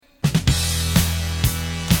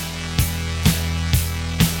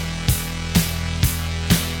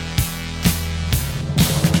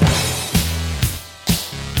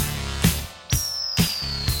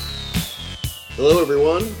Hello,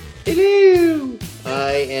 everyone. Hello.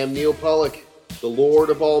 I am Neil Pollack, the Lord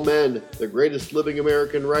of all men, the greatest living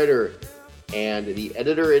American writer, and the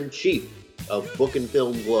editor-in-chief of Book and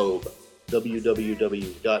Film Globe,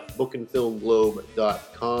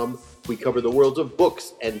 www.bookandfilmglobe.com. We cover the worlds of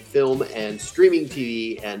books and film and streaming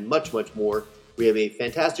TV and much, much more. We have a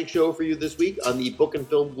fantastic show for you this week on the Book and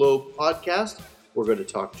Film Globe podcast. We're going to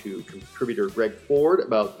talk to contributor Greg Ford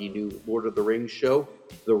about the new Lord of the Rings show,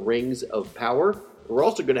 The Rings of Power. We're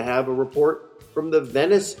also going to have a report from the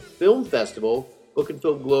Venice Film Festival. Book and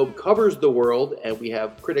Film Globe covers the world, and we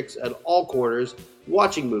have critics at all corners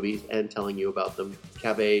watching movies and telling you about them.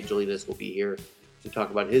 Cave Jolinas will be here to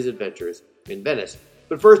talk about his adventures in Venice.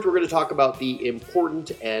 But first, we're going to talk about the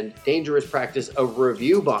important and dangerous practice of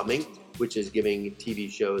review bombing, which is giving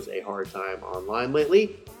TV shows a hard time online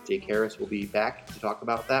lately. Jake Harris will be back to talk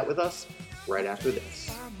about that with us right after this.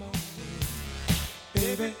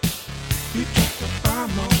 Baby, you kept the farm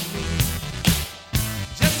on me.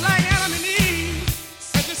 Just like Adam and Eve,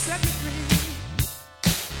 said you set me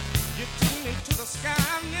free. You took me to the sky,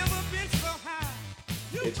 I've never been so high.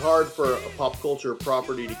 It's hard for a pop culture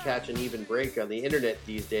property to catch an even break on the internet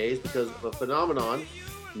these days because of a phenomenon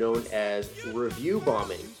known as review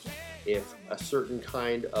bombing. If a certain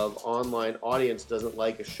kind of online audience doesn't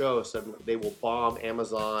like a show, suddenly they will bomb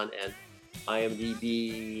Amazon and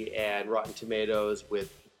IMDb and Rotten Tomatoes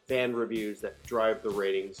with fan reviews that drive the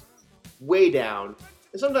ratings way down.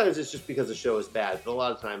 And sometimes it's just because the show is bad, but a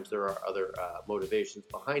lot of times there are other motivations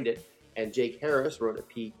behind it. And Jake Harris wrote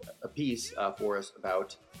a piece for us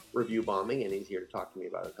about review bombing, and he's here to talk to me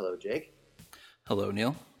about it. Hello, Jake. Hello,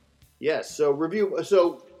 Neil. Yes, so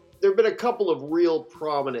there have been a couple of real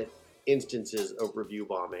prominent instances of review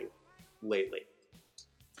bombing lately.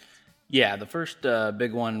 Yeah, the first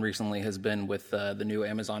big one recently has been with the new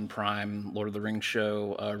Amazon Prime Lord of the Rings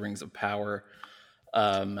show, Rings of Power.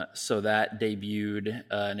 So that debuted,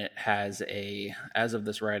 and it has as of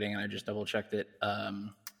this writing, and I just double checked it,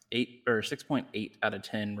 6.8 out of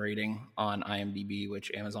 10 rating on IMDb,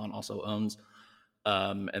 which Amazon also owns.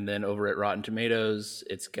 And then over at Rotten Tomatoes,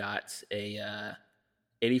 it's got a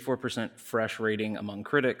 84% fresh rating among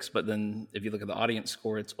critics, but then if you look at the audience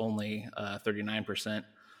score, it's only 39%.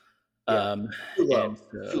 Too low.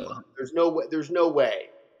 There's no way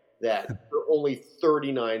that only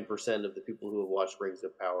 39% of the people who have watched Rings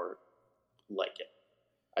of Power like it.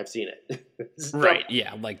 I've seen it. Right,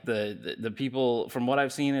 yeah. Like the people, from what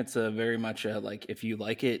I've seen, it's very much like if you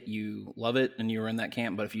like it, you love it, and you're in that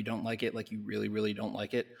camp. But if you don't like it, like you really, really don't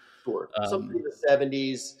like it. Sure. Something in the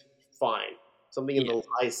 70s, fine. Something in the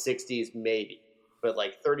high 60s, maybe. But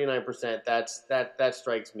like 39%, that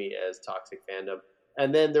strikes me as toxic fandom.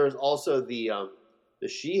 And then there's also the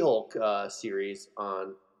She-Hulk series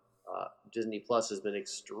on Disney Plus has been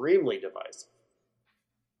extremely divisive.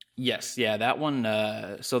 Yes, yeah, that one.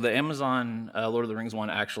 So the Amazon Lord of the Rings one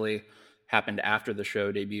actually happened after the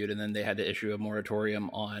show debuted, and then they had to issue a moratorium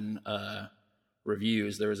on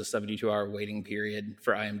reviews. There was a 72-hour waiting period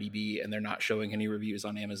for IMDb, and they're not showing any reviews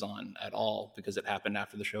on Amazon at all because it happened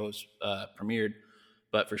after the show was premiered.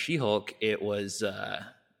 But for She-Hulk, it was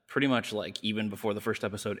pretty much like even before the first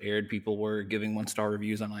episode aired, people were giving 1-star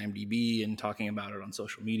reviews on IMDb and talking about it on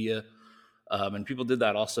social media. And people did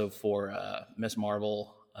that also for Ms.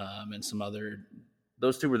 Marvel and some other.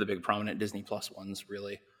 Those two were the big prominent Disney Plus ones,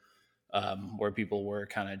 really, where people were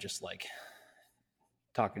kind of just like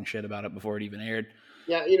talking shit about it before it even aired.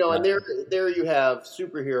 Yeah, and there you have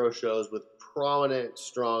superhero shows with prominent,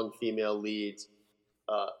 strong female leads,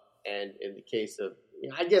 and in the case of,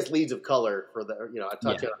 I guess leads of color for the,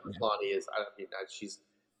 Tatiana Maslany is,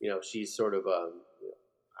 she's sort of,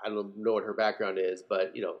 I don't know what her background is,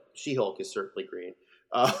 but She-Hulk is certainly green,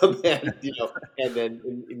 and then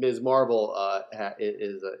Ms. Marvel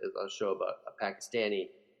is a show about a Pakistani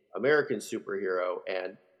American superhero,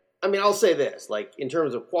 and I mean, I'll say this, like, in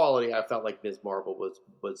terms of quality, I felt like Ms. Marvel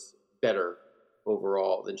was better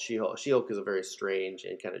overall than She-Hulk. She-Hulk is a very strange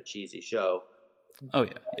and kind of cheesy show. Oh,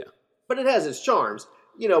 yeah. But it has its charms,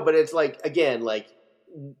 but it's like, again, like,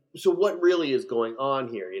 so what really is going on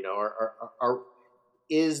here?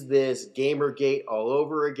 Is this Gamergate all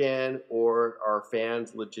over again, or are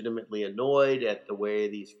fans legitimately annoyed at the way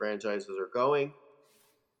these franchises are going?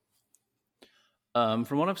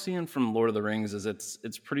 From what I've seen from Lord of the Rings is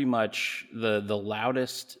it's pretty much the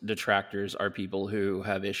loudest detractors are people who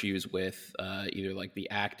have issues with either like the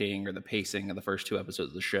acting or the pacing of the first 2 episodes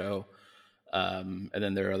of the show. And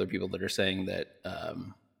then there are other people that are saying that,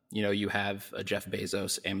 you have a Jeff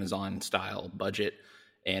Bezos Amazon style budget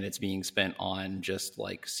and it's being spent on just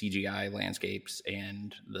like CGI landscapes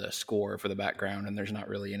and the score for the background. And there's not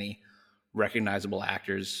really any recognizable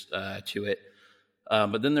actors to it.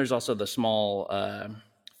 But then there's also the small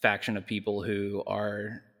faction of people who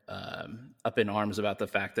are up in arms about the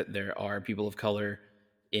fact that there are people of color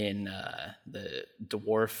in the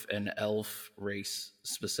dwarf and elf race,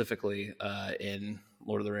 specifically in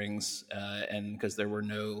Lord of the Rings, and because there were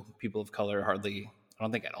no people of color hardly, I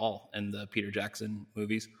don't think at all, in the Peter Jackson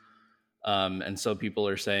movies. And so people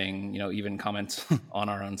are saying, even comments on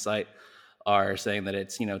our own site are saying that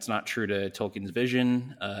it's not true to Tolkien's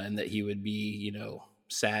vision, and that he would be,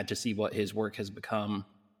 sad to see what his work has become.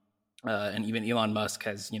 And even Elon Musk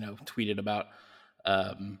has, tweeted about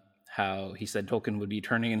how he said Tolkien would be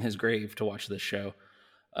turning in his grave to watch this show.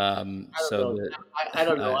 I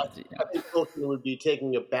don't know. I think Tolkien would be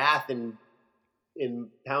taking a bath in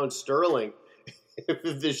pound sterling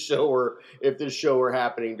if this show were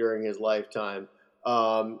happening during his lifetime.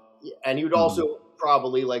 And he would also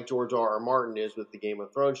probably, like George R.R. Martin is with the Game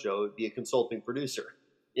of Thrones show, be a consulting producer.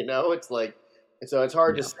 It's like, so it's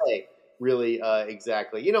hard to say really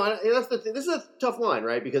exactly. And that's the thing. This is a tough line,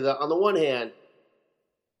 right? Because on the one hand,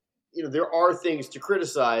 there are things to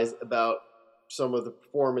criticize about some of the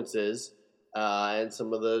performances and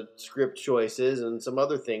some of the script choices and some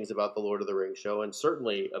other things about the Lord of the Rings show, and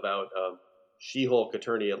certainly about She-Hulk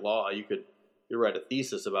Attorney at Law. You could write a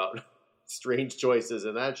thesis about strange choices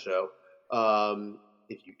in that show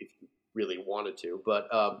if you really wanted to. But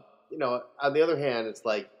on the other hand, it's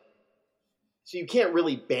like, so you can't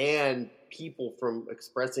really ban people from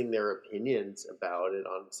expressing their opinions about it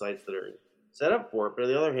on sites that are set up for it. But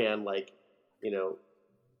on the other hand, like,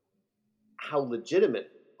 how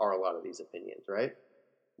legitimate are a lot of these opinions, right?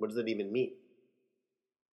 What does it even mean?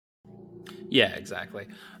 Yeah, exactly.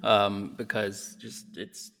 Because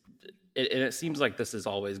it seems like this is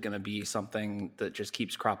always going to be something that just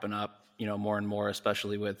keeps cropping up, more and more,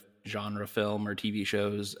 especially with genre film or TV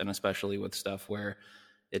shows, and especially with stuff where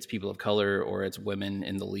it's people of color or it's women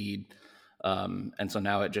in the lead. And so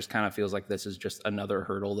now it just kind of feels like this is just another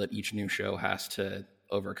hurdle that each new show has to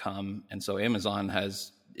overcome. And so Amazon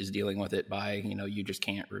is dealing with it by, you just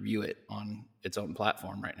can't review it on its own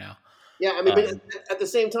platform right now. Yeah, I mean, but at the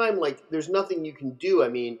same time, like, there's nothing you can do. I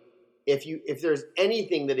mean, if there's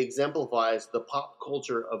anything that exemplifies the pop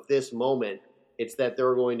culture of this moment, it's that there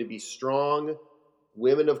are going to be strong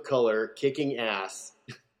women of color kicking ass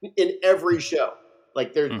in every show.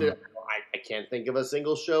 Like, I can't think of a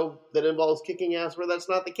single show that involves kicking ass where that's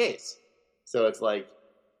not the case. So it's like,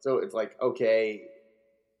 okay,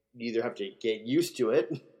 you either have to get used to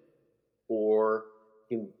it, or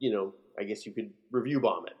I guess you could review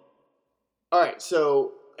bomb it. All right,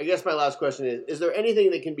 so I guess my last question is there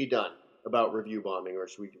anything that can be done about review bombing, or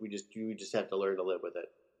should we just have to learn to live with it?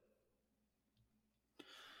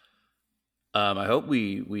 I hope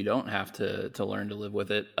we don't have to learn to live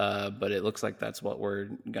with it, but it looks like that's what we're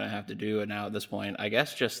gonna have to do. And now at this point, I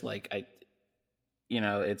guess just like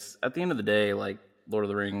it's at the end of the day, like Lord of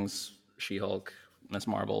the Rings, She-Hulk, Ms.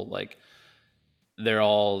 Marvel, like they're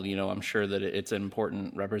all, I'm sure that it's an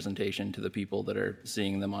important representation to the people that are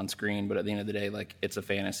seeing them on screen. But at the end of the day, like, it's a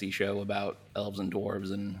fantasy show about elves and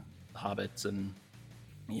dwarves and hobbits and,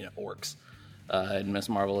 orcs. And Ms.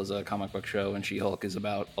 Marvel is a comic book show, and She-Hulk is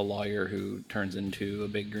about a lawyer who turns into a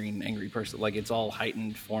big green angry person. Like, it's all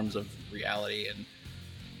heightened forms of reality, and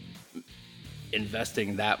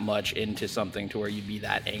investing that much into something to where you'd be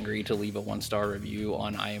that angry to leave a 1-star review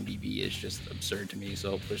on IMDb is just absurd to me.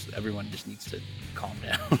 So everyone just needs to calm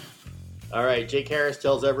down. All right, Jake Harris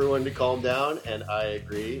tells everyone to calm down, and I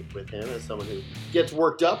agree with him as someone who gets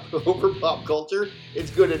worked up over pop culture.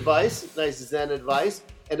 It's good advice, nice Zen advice.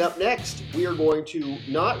 And up next, we are going to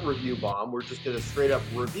not review bomb. We're just going to straight up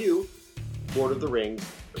review Lord of the Rings,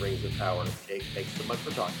 The Rings of Power. Jake, thanks so much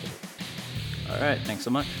for talking to me. All right, thanks so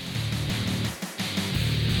much.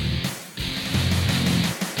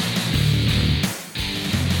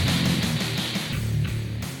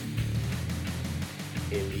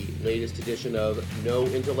 In the latest edition of No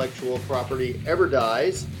Intellectual Property Ever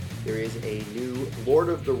Dies, there is a new Lord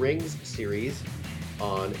of the Rings series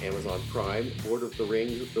on Amazon Prime. Lord of the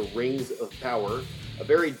Rings, The Rings of Power, a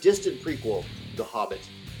very distant prequel to The Hobbit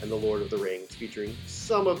and The Lord of the Rings, featuring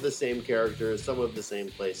some of the same characters, some of the same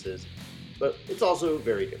places, but it's also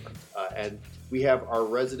very different. And we have our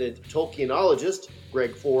resident Tolkienologist,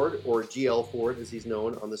 Greg Ford, or GL Ford as he's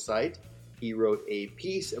known on the site. He wrote a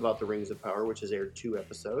piece about The Rings of Power, which has aired 2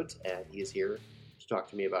 episodes, and he is here to talk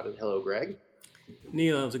to me about it. Hello, Greg.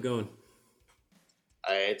 Neil, how's it going?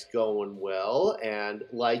 It's going well, and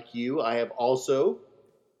like you, I have also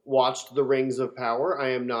watched The Rings of Power. I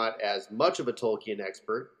am not as much of a Tolkien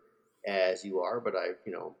expert as you are, but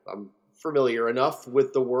I'm familiar enough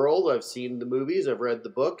with the world. I've seen the movies. I've read the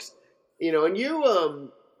books. And you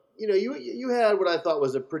had what I thought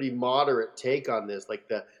was a pretty moderate take on this. Like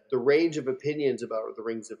the range of opinions about the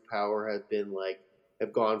Rings of Power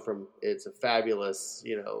have gone from it's a fabulous,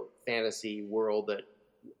 fantasy world that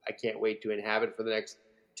I can't wait to inhabit for the next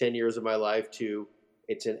 10 years of my life to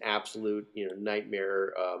it's an absolute,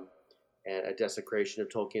 nightmare and a desecration of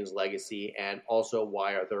Tolkien's legacy. And also,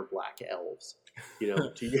 why are there black elves? They're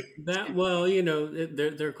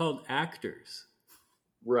called actors.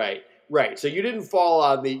 Right. So you didn't fall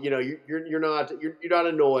on the, you're not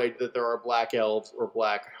annoyed that there are black elves or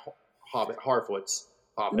black hobbits.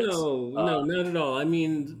 No, not at all. I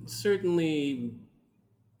mean, certainly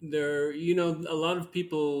there, a lot of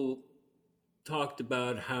people talked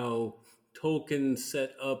about how Tolkien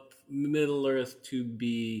set up Middle Earth to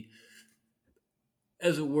be,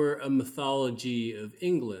 as it were, a mythology of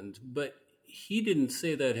England, but he didn't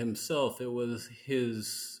say that himself. It was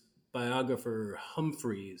his biographer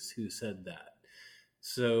Humphreys who said that.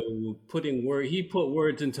 So he put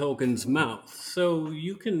words in Tolkien's mouth. So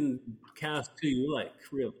you can cast who you like,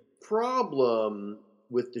 really. Problem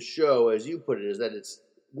with the show, as you put it, is that it's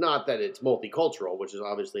not that it's multicultural, which is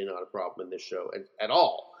obviously not a problem in this show at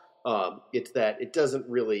all. It's that it doesn't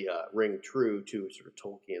really ring true to sort of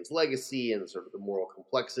Tolkien's legacy and sort of the moral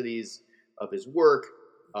complexities of his work.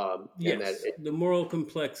 The moral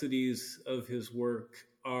complexities of his work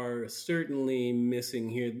are certainly missing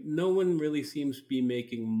here. No one really seems to be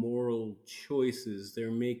making moral choices.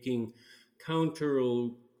 They're making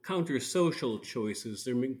counter-social choices.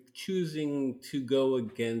 They're choosing to go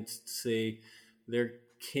against, say, their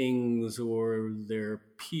kings or their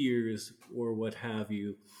peers or what have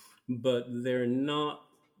you. But they're not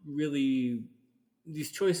really,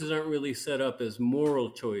 these choices aren't really set up as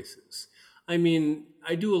moral choices. I mean,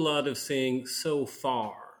 I do a lot of saying so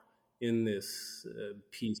far in this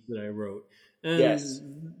piece that I wrote. And yes.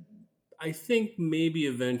 I think maybe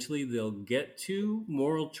eventually they'll get to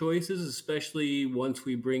moral choices, especially once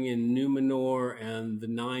we bring in Numenor and the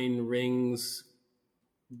Nine Rings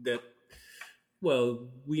that, well,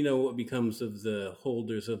 we know what becomes of the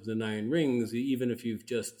holders of the Nine Rings, even if you've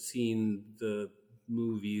just seen the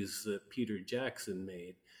movies that Peter Jackson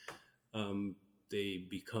made. They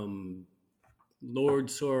become Lord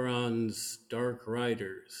Sauron's Dark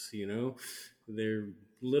Riders, They're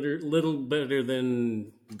little better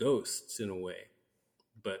than ghosts in a way,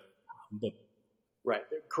 but right,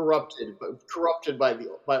 they're corrupted by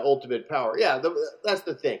ultimate power. Yeah, that's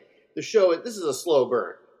the thing. The show, this is a slow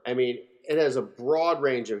burn. I mean, it has a broad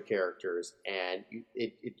range of characters, and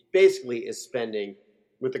it basically is spending,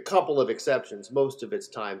 with a couple of exceptions, most of its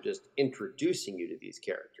time just introducing you to these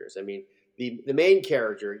characters. I mean, the main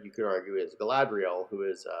character, you could argue, is Galadriel, who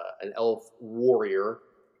is an elf warrior,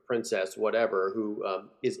 princess, whatever, who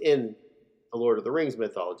is in the Lord of the Rings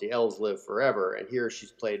mythology. Elves live forever, and here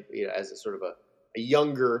she's played as a sort of a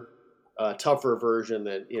younger, tougher version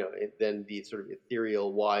than the sort of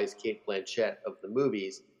ethereal, wise Cate Blanchett of the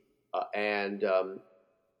movies. And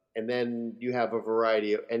then you have a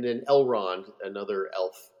variety of, and then Elrond, another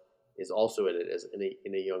elf, is also in it as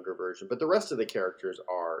in a younger version. But the rest of the characters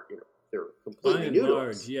are, they're completely new to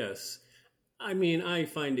us. Yes. I mean, I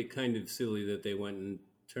find it kind of silly that they went and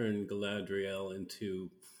turned Galadriel into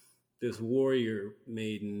this warrior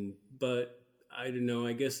maiden, but I don't know.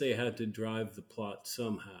 I guess they had to drive the plot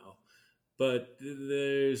somehow. But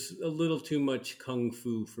there's a little too much kung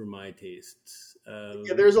fu for my tastes.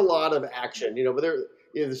 There's a lot of action, but there,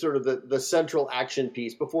 sort of the central action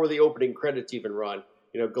piece before the opening credits even run.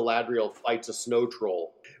 Galadriel fights a snow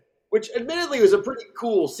troll, which admittedly was a pretty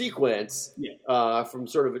cool sequence. Yeah. From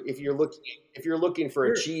sort of if you're looking for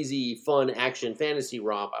a cheesy, fun action fantasy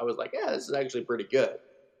romp, I was like, yeah, this is actually pretty good.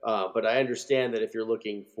 But I understand that if you're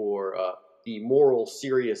looking for the moral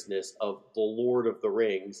seriousness of the Lord of the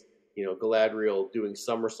Rings, Galadriel doing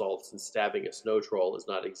somersaults and stabbing a snow troll is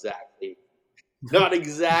not exactly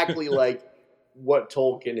like what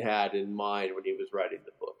Tolkien had in mind when he was writing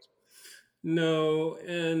the books. No,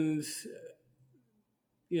 and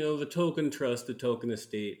the Tolkien Trust, the Tolkien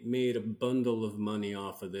Estate, made a bundle of money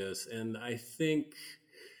off of this, and I think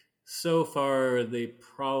so far they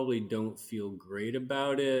probably don't feel great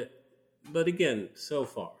about it. But again, so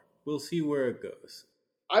far, we'll see where it goes.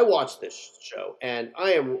 I watch this show, and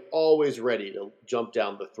I am always ready to jump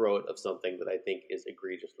down the throat of something that I think is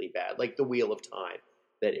egregiously bad, like The Wheel of Time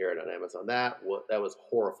that aired on Amazon. That was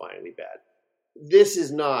horrifyingly bad. This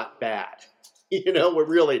is not bad. When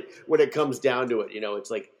it comes down to it,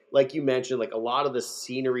 it's like you mentioned, like a lot of the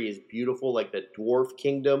scenery is beautiful, like the Dwarf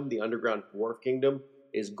Kingdom, the underground Dwarf Kingdom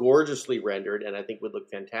is gorgeously rendered, and I think would look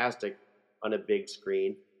fantastic on a big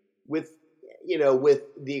screen. With with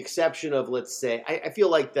the exception of, let's say, I feel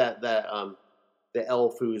like the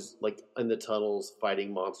elf who's like in the tunnels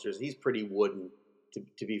fighting monsters, he's pretty wooden,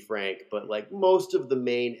 to be frank. But like most of the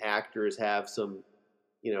main actors have some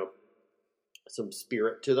some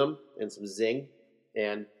spirit to them and some zing,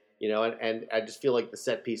 and and I just feel like the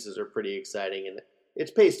set pieces are pretty exciting, and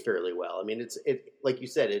it's paced fairly well. I mean, it like you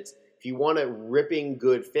said, it's if you want a ripping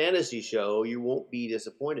good fantasy show, you won't be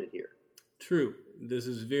disappointed here. True. This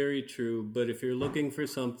is very true. But if you're looking for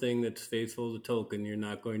something that's faithful to Tolkien, you're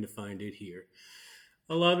not going to find it here.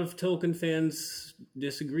 A lot of Tolkien fans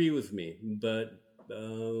disagree with me, but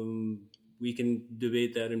we can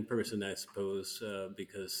debate that in person, I suppose,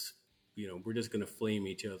 because we're just going to flame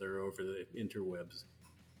each other over the interwebs.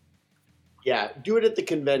 Yeah, do it at the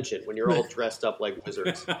convention when you're all dressed up like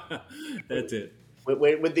wizards. That's it.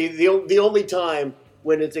 When the only time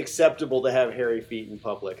when it's acceptable to have hairy feet in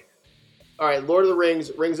public. All right, Lord of the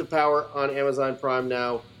Rings, Rings of Power on Amazon Prime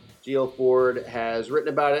now. Geo Ford has written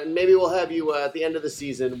about it, and maybe we'll have you at the end of the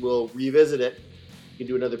season. We'll revisit it. You can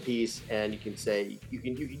do another piece, and you can say you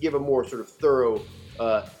can give a more sort of thorough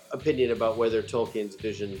opinion about whether Tolkien's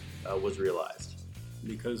vision was realized.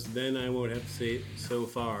 Because then I won't have to say it so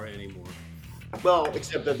far anymore. Well,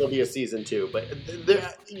 except that there'll be a season 2, but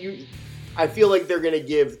I feel like they're going to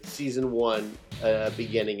give season 1 a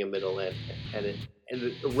beginning, a middle, and a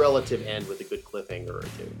relative end with a good cliffhanger or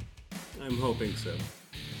two. I'm hoping so.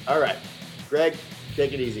 All right, Greg,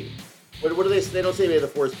 take it easy. What do they say? They don't say "May the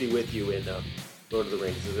Force be with you" in Lord of the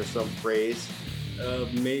Rings. Is there some phrase?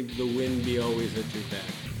 May the wind be always at your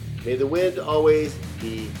back. May the wind always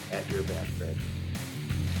be at your back, Greg.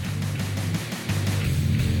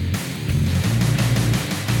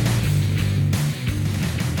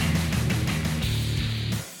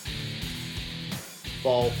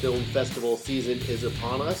 Fall Film Festival season is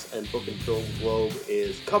upon us, and Book and Film Globe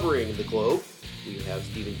is covering the globe. We have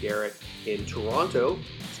Stephen Garrett in Toronto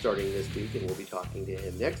starting this week, and we'll be talking to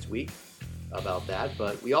him next week about that.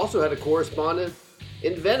 But we also had a correspondent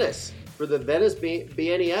in Venice for the Venice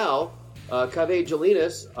Biennale. Kaveh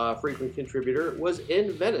Jelinas, frequent contributor, was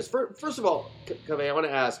in Venice. First of all, Kaveh, I want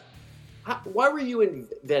to ask, why were you in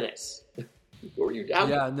Venice? What were you?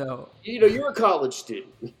 You're a college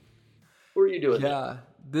student. What were you doing? Yeah,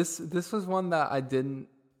 this was one that I didn't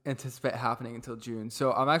anticipate happening until June.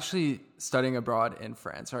 So I'm actually studying abroad in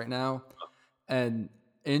France right now. And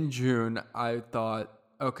in June, I thought,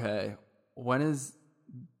 okay, when is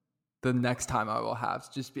the next time I will have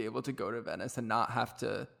to just be able to go to Venice and not have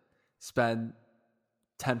to spend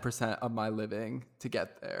 10% of my living to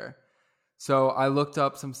get there? So I looked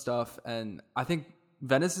up some stuff, and I think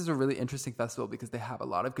Venice is a really interesting festival because they have a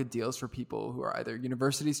lot of good deals for people who are either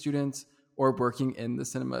university students or working in the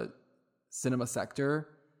cinema sector.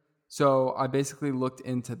 So I basically looked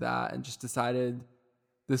into that and just decided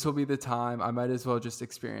this will be the time. I might as well just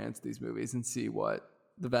experience these movies and see what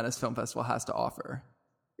the Venice Film Festival has to offer.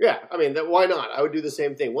 Yeah, I mean, why not? I would do the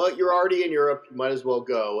same thing. Well, you're already in Europe. You might as well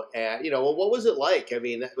go. And, what was it like? I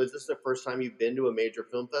mean, was this the first time you've been to a major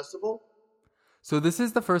film festival? So this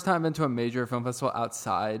is the first time I've been to a major film festival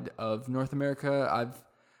outside of North America. I've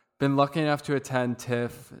been lucky enough to attend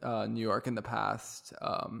TIFF New York in the past,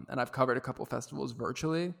 and I've covered a couple festivals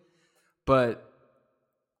virtually. But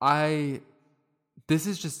this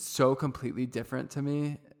is just so completely different to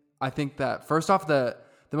me. I think that first off, the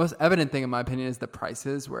most evident thing in my opinion is the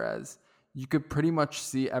prices, whereas you could pretty much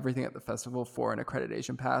see everything at the festival for an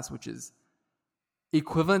accreditation pass, which is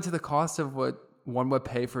equivalent to the cost of what one would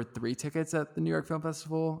pay for 3 tickets at the New York Film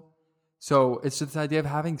Festival. So it's just the idea of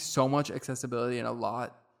having so much accessibility and a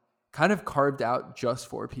lot kind of carved out just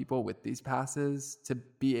for people with these passes to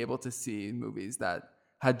be able to see movies that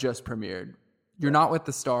had just premiered. You're not with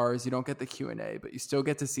the stars, you don't get the Q&A, but you still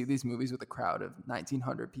get to see these movies with a crowd of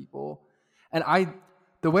 1,900 people. And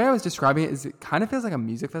the way I was describing it is it kind of feels like a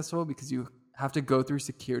music festival because you have to go through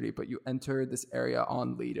security, but you enter this area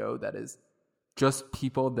on Lido that is just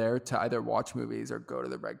people there to either watch movies or go to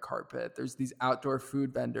the red carpet. There's these outdoor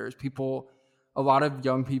food vendors, a lot of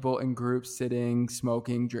young people in groups sitting,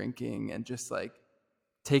 smoking, drinking, and just like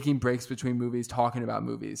taking breaks between movies, talking about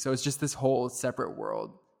movies. So it's just this whole separate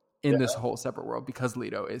world this whole separate world because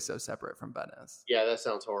Lido is so separate from Venice. Yeah, that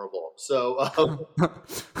sounds horrible. So,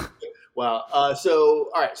 wow. All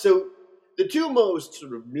right. So the two most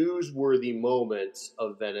sort of newsworthy moments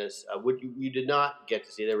of Venice, what you did not get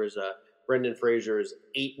to see, there was Brendan Fraser's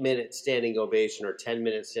 8-minute standing ovation or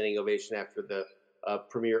 10-minute standing ovation after the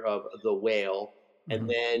premiere of The Whale. And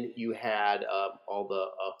then you had all the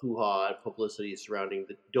hoo-ha and publicity surrounding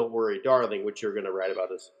the Don't Worry, Darling, which you're going to write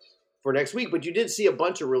about as for next week. But you did see a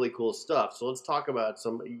bunch of really cool stuff. So let's talk about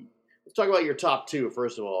your top two.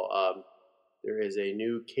 First of all, there is a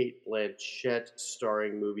new Cate Blanchett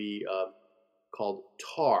starring movie called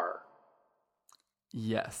Tar.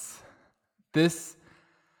 Yes.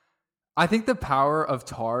 I think the power of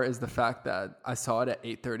Tar is the fact that I saw it at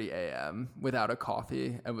 8:30 a.m. without a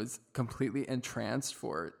coffee and was completely entranced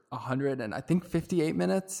for 58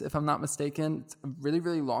 minutes, if I'm not mistaken. It's a really,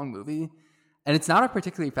 really long movie. And it's not a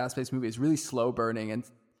particularly fast-paced movie. It's really slow burning, and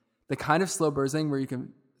the kind of slow burning when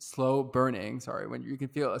you can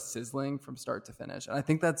feel a sizzling from start to finish. And I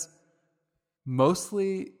think that's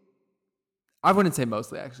I wouldn't say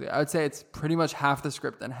mostly, actually. I would say it's pretty much half the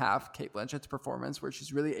script and half Cate Blanchett's performance, where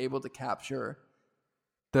she's really able to capture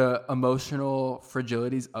the emotional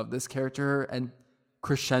fragilities of this character and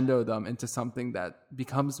crescendo them into something that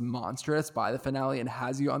becomes monstrous by the finale and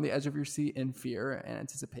has you on the edge of your seat in fear and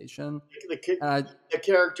anticipation. The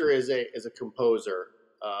character is a composer,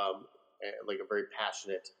 like a very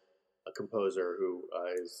passionate composer who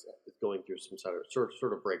is going through some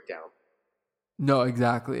sort of breakdown. No,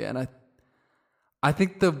 exactly. And I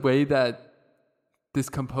think the way that this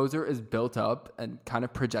composer is built up and kind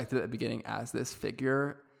of projected at the beginning as this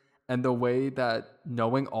figure, and the way that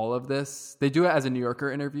knowing all of this, they do it as a New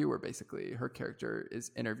Yorker interview where basically her character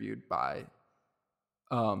is interviewed by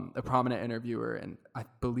a prominent interviewer in, I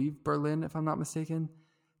believe, Berlin, if I'm not mistaken,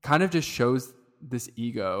 kind of just shows this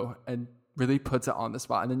ego and really puts it on the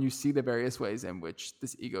spot. And then you see the various ways in which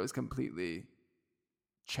this ego is completely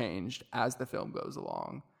changed as the film goes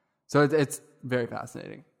along. So it's very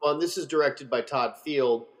fascinating. Well, and this is directed by Todd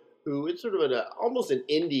Field, who is sort of almost an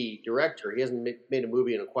indie director. He hasn't made a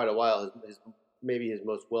movie in quite a while. Maybe his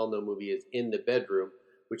most well-known movie is In the Bedroom,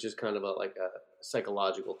 which is kind of like a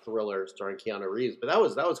psychological thriller starring Keanu Reeves. But that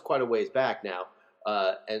was quite a ways back now.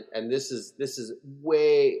 And this is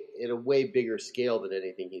way in a way bigger scale than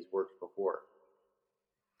anything he's worked before.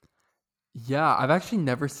 Yeah, I've actually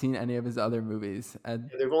never seen any of his other movies. And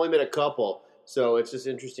there've only been a couple. So it's just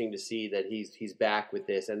interesting to see that he's back with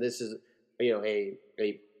this, and this is a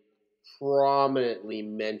prominently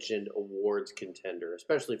mentioned awards contender,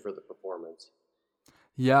 especially for the performance.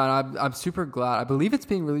 Yeah, and I'm super glad. I believe it's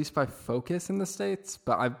being released by Focus in the States,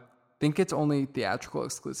 but I think it's only theatrical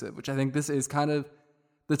exclusive, which I think this is kind of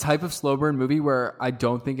the type of slow burn movie where I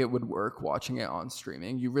don't think it would work watching it on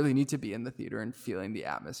streaming. You really need to be in the theater and feeling the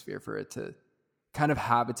atmosphere for it to kind of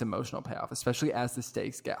have its emotional payoff, especially as the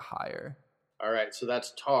stakes get higher. All right, so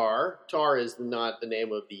that's Tar. Tar is not the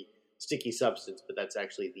name of the sticky substance, but that's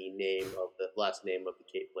actually the last name of the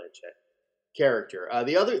Cate Blanchett character.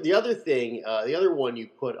 The other one you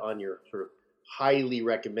put on your sort of highly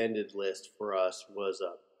recommended list for us was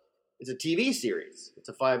it's a TV series. It's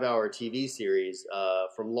a 5-hour TV series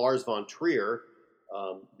from Lars von Trier,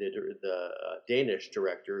 the Danish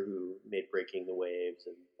director who made Breaking the Waves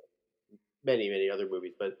and many other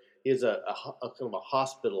movies. But he has a kind of a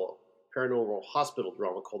paranormal hospital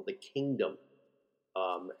drama called The Kingdom,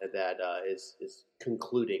 that is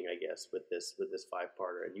concluding, I guess, with this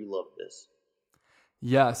 5-parter, and you love this.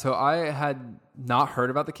 Yeah, so I had not heard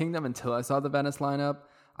about The Kingdom until I saw the Venice lineup.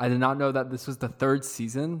 I did not know that this was the 3rd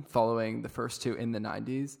season following the first 2 in the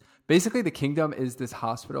 90s. Basically, The Kingdom is this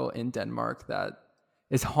hospital in Denmark that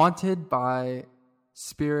is haunted by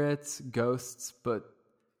spirits, ghosts, but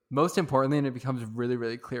most importantly, and it becomes really,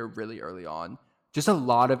 really clear really early on, just a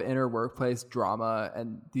lot of inner workplace drama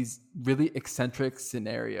and these really eccentric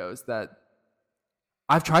scenarios that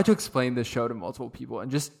I've tried to explain this show to multiple people,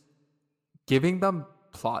 and just giving them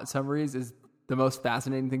plot summaries is the most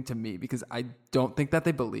fascinating thing to me, because I don't think that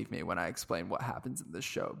they believe me when I explain what happens in this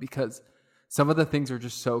show, because some of the things are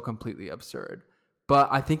just so completely absurd. But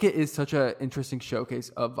I think it is such an interesting showcase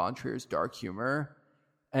of Von Trier's dark humor.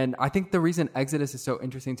 And I think the reason Exodus is so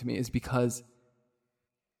interesting to me is because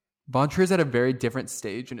Von Trier's at a very different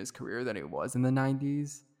stage in his career than he was in the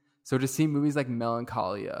 90s. So to see movies like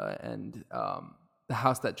Melancholia and The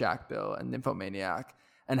House That Jack Built and Nymphomaniac,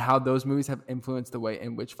 and how those movies have influenced the way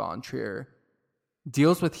in which Von Trier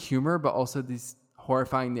deals with humor, but also this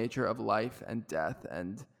horrifying nature of life and death,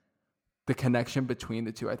 and the connection between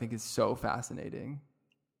the two, I think, is so fascinating.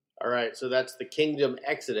 All right, so that's The Kingdom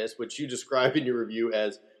Exodus, which you describe in your review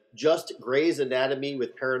as just Grey's Anatomy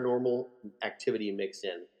with paranormal activity mixed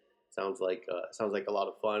in. Sounds like a lot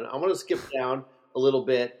of fun. I want to skip down a little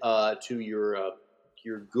bit to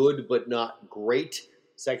your good but not great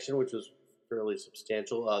section, which was fairly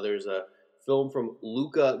substantial. There's a film from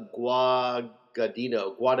Luca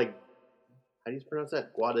Guadagnino. How do you pronounce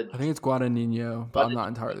that? I think it's Guadagnino, but I'm not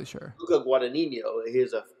entirely sure. Luca Guadagnino. He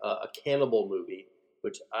has a cannibal movie,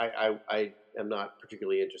 which I am not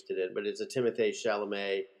particularly interested in, but it's a Timothée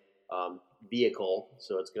Chalamet vehicle,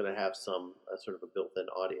 so it's going to have some sort of a built-in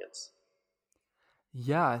audience.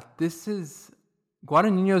 Yeah, this is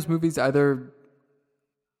Guadagnino's movies either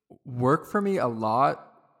work for me a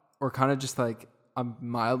lot or kind of just like I'm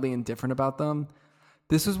mildly indifferent about them.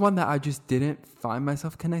 This was one that I just didn't find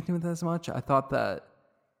myself connecting with as much. I thought that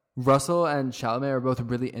Russell and Chalamet are both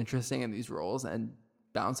really interesting in these roles and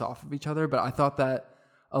bounce off of each other, but I thought that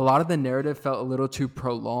a lot of the narrative felt a little too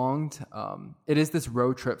prolonged. It is this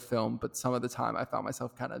road trip film, but some of the time I found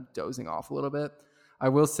myself kind of dozing off a little bit. I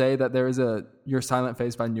will say that there is a Your Silent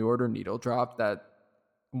Face by New Order Needle Drop that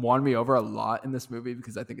won me over a lot in this movie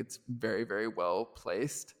because I think it's very, very well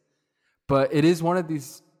placed. But it is one of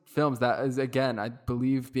these films that is, again, I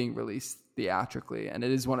believe being released theatrically, and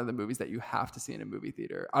it is one of the movies that you have to see in a movie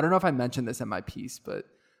theater. I don't know if I mentioned this in my piece, but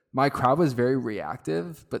my crowd was very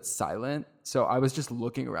reactive but silent. So I was just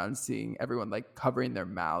looking around seeing everyone like covering their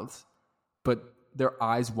mouths, but their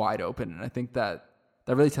eyes wide open. And I think that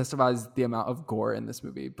really testifies the amount of gore in this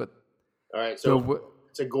movie. But all right, so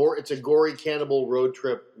it's a gory cannibal road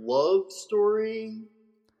trip love story.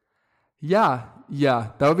 Yeah,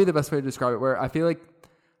 that would be the best way to describe it. Where I feel like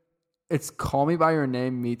it's Call Me by Your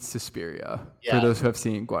Name meets Suspiria for those who have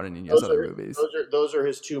seen Guadagnino's other movies. Those are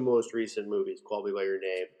his two most recent movies, Call Me by Your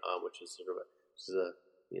Name, which is sort of a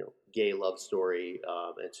gay love story,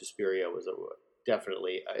 and Suspiria was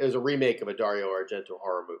definitely a remake of a Dario Argento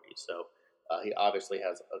horror movie. So he obviously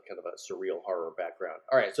has a kind of a surreal horror background.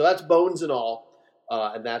 All right, so that's Bones and All,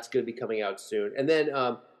 and that's going to be coming out soon. And then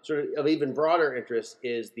sort of even broader interest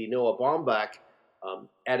is the Noah Baumbach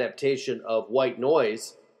adaptation of White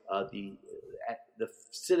Noise, the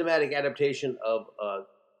cinematic adaptation of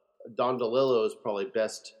Don DeLillo's probably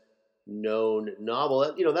best known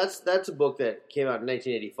novel. That's a book that came out in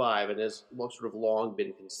 1985 and has sort of long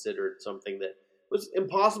been considered something that was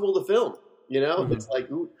impossible to film. Mm-hmm. It's like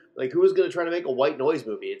who is going to try to make a White Noise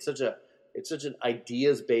movie? It's such an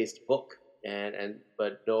ideas based book,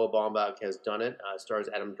 but Noah Baumbach has done it. Stars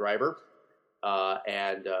Adam Driver,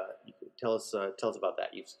 and you can tell us about that.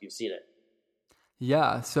 You've seen it.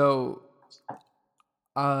 Yeah, so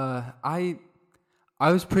I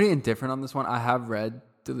was pretty indifferent on this one. I have read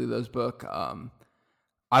DeLillo's book.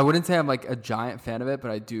 I wouldn't say I'm like a giant fan of it,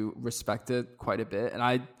 but I do respect it quite a bit. And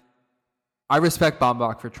I respect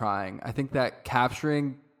Baumbach for trying. I think that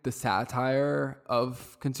capturing the satire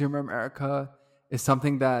of consumer America is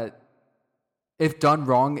something that, if done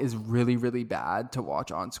wrong, is really, really bad to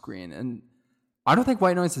watch on screen. And I don't think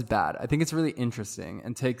White Noise is bad. I think it's really interesting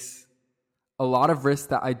and takes a lot of risks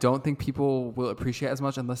that I don't think people will appreciate as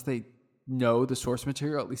much unless they know the source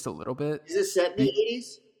material at least a little bit. Is it set in the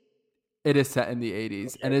 80s? It is set in the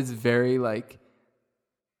 80s. Okay. And it's very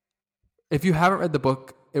if you haven't read the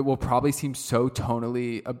book, it will probably seem so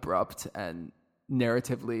tonally abrupt and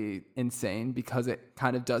narratively insane because it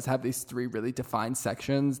kind of does have these three really defined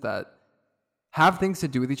sections that have things to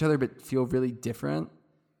do with each other but feel really different.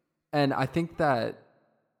 And I think that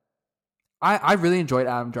I really enjoyed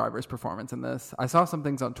Adam Driver's performance in this. I saw some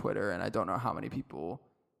things on Twitter, and I don't know how many people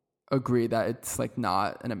agree that it's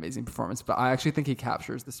not an amazing performance, but I actually think he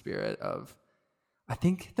captures the spirit of, I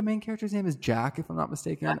think the main character's name is Jack, if I'm not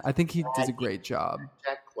mistaken. Jack I think he Gladney. does a great job.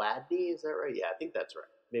 Jack Gladney, is that right? Yeah, I think that's right.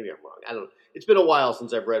 Maybe I'm wrong. I don't know. It's been a while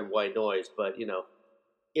since I've read White Noise, but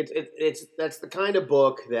it's that's the kind of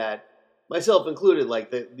book that, myself included,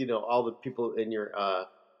 all the people in your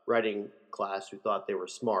writing class who thought they were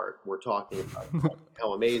smart were talking about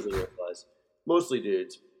how amazing it was. Mostly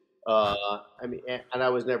dudes. And I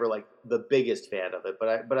was never the biggest fan of it,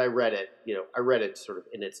 but I read it. I read it sort of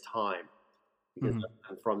in its time because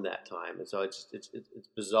I'm from that time, and so it's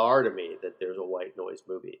bizarre to me that there's a White Noise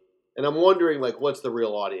movie, and I'm wondering what's the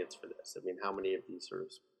real audience for this? I mean, how many of these sort of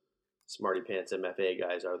smarty pants MFA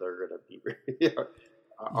guys are there going to be?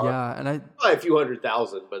 And probably a few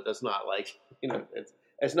 100,000, but that's not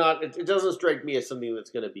it's not. It doesn't strike me as something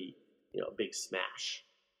that's going to be a big smash.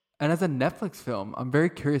 And as a Netflix film, I'm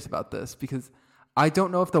very curious about this because I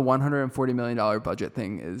don't know if the $140 million budget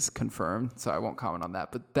thing is confirmed, so I won't comment on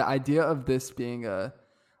that. But the idea of this being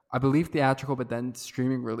I believe theatrical, but then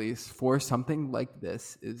streaming release for something like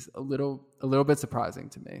this is a little bit surprising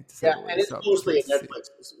to me. And it's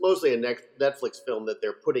mostly a Netflix film that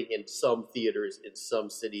they're putting in some theaters in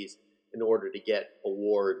some cities in order to get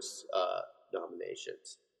awards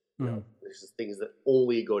nominations. This is things that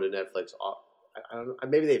only go to Netflix. I don't know.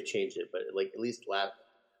 Maybe they've changed it, but at least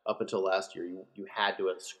up until last year, you had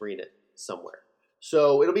to screen it somewhere.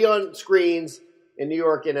 So it'll be on screens in New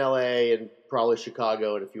York and LA and probably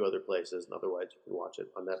Chicago and a few other places. And otherwise, you can watch it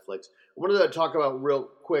on Netflix. I wanted to talk about real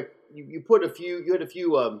quick. You had a few.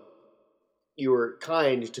 You were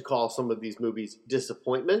kind to call some of these movies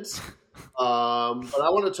disappointments. But I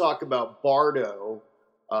want to talk about Bardo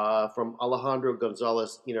from Alejandro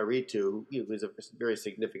González Iñárritu, who's a very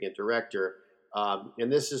significant director.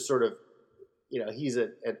 And this is sort of, he's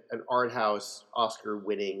an art house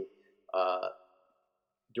Oscar-winning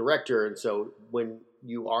director. And so when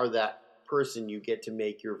you are that person, you get to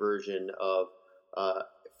make your version of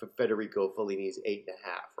Federico Fellini's 8.5,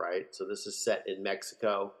 right? So this is set in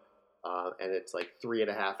Mexico. And it's like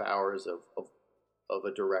 3.5 hours of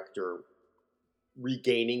a director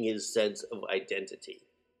regaining his sense of identity.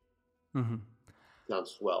 Mm-hmm.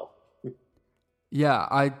 Sounds swell. Yeah,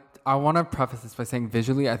 I want to preface this by saying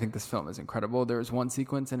visually, I think this film is incredible. There's one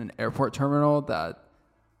sequence in an airport terminal that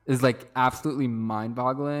is like absolutely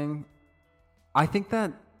mind-boggling. I think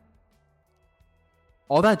that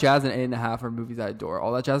All That Jazz and 8.5 are movies I adore.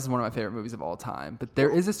 All That Jazz is one of my favorite movies of all time. But there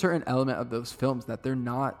is a certain element of those films that they're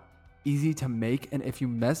not easy to make, and if you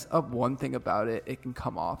mess up one thing about it, it can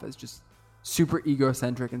come off as just super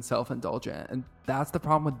egocentric and self-indulgent. And that's the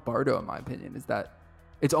problem with Bardo, in my opinion, is that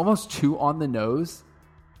it's almost too on the nose,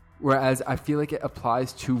 whereas I feel like it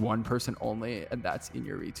applies to one person only, and that's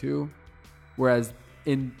Iñárritu. Whereas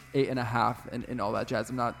in 8.5 and in All That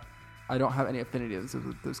Jazz, I don't have any affinity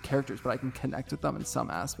with those characters, but I can connect with them in some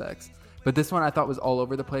aspects. But this one I thought was all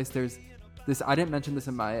over the place. There's this, I didn't mention this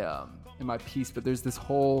in my piece, but there's this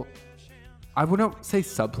whole, I wouldn't say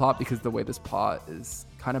subplot, because the way this plot is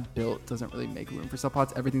kind of built doesn't really make room for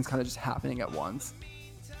subplots. Everything's kind of just happening at once.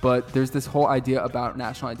 But there's this whole idea about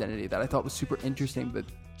national identity that I thought was super interesting, but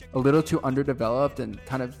a little too underdeveloped and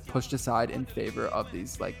kind of pushed aside in favor of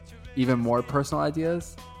these like even more personal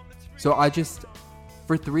ideas. So I just,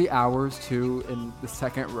 for 3 hours too, in the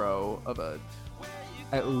second row of a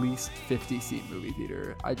at least 50-seat movie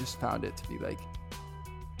theater, I just found it to be like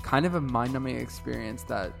kind of a mind-numbing experience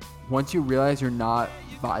that once you realize you're not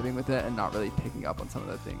vibing with it and not really picking up on some of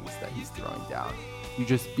the things that he's throwing down, you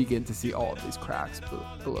just begin to see all of these cracks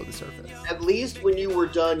below the surface. At least when you were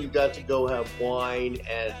done, you got to go have wine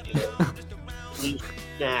and eat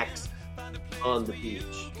snacks on the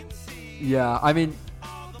beach. Yeah, I mean,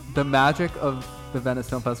 the magic of the Venice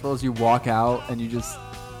Film Festival is you walk out and you just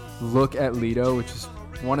look at Lido, which is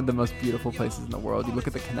one of the most beautiful places in the world. You look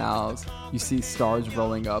at the canals, you see stars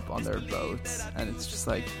rolling up on their boats, and it's just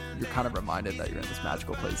like you're kind of reminded that you're in this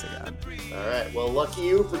magical place again. All right. Well, lucky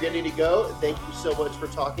you for getting to go. Thank you so much for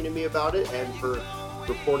talking to me about it and for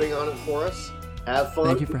reporting on it for us. Have fun.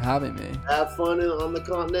 Thank you for having me. Have fun on the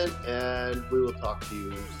continent, and we will talk to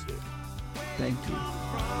you soon. Thank you.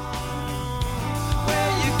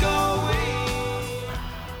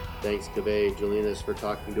 Thanks, Kaveh Julianis, for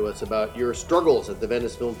talking to us about your struggles at the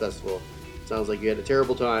Venice Film Festival. Sounds like you had a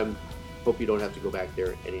terrible time. Hope you don't have to go back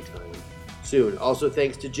there anytime soon. Also,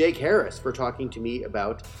 thanks to Jake Harris for talking to me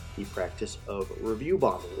about the practice of review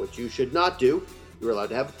bombing, which you should not do. You're allowed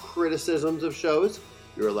to have criticisms of shows.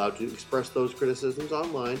 You're allowed to express those criticisms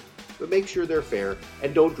online, but make sure they're fair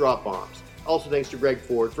and don't drop bombs. Also, thanks to Greg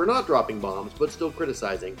Ford for not dropping bombs, but still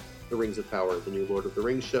criticizing The Rings of Power, the new Lord of the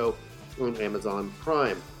Rings show on Amazon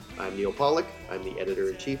Prime. I'm Neil Pollack. I'm the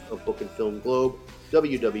editor-in-chief of Book and Film Globe,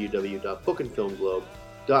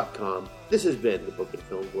 www.bookandfilmglobe.com. This has been the Book and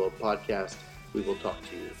Film Globe podcast. We will talk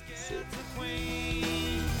to you soon.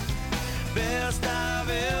 Best I've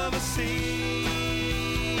ever seen.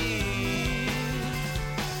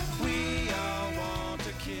 We all want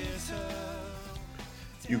to kiss her.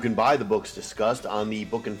 You can buy the books discussed on the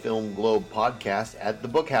Book and Film Globe podcast at The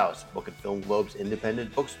Book House, Book and Film Globe's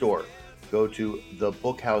independent bookstore. Go to the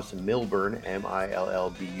Bookhouse Millburn,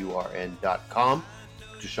 MILLBURN.com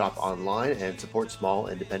to shop online and support small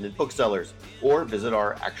independent booksellers, or visit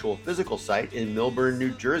our actual physical site in Millburn,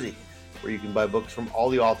 New Jersey, where you can buy books from all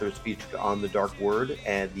the authors featured on The Dark Word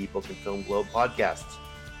and the Book and Film Globe podcasts.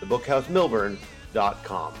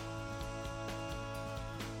 TheBookhouseMillburn.com.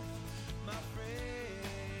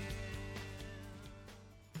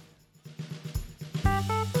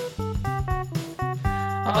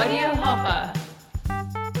 Audio Hopper.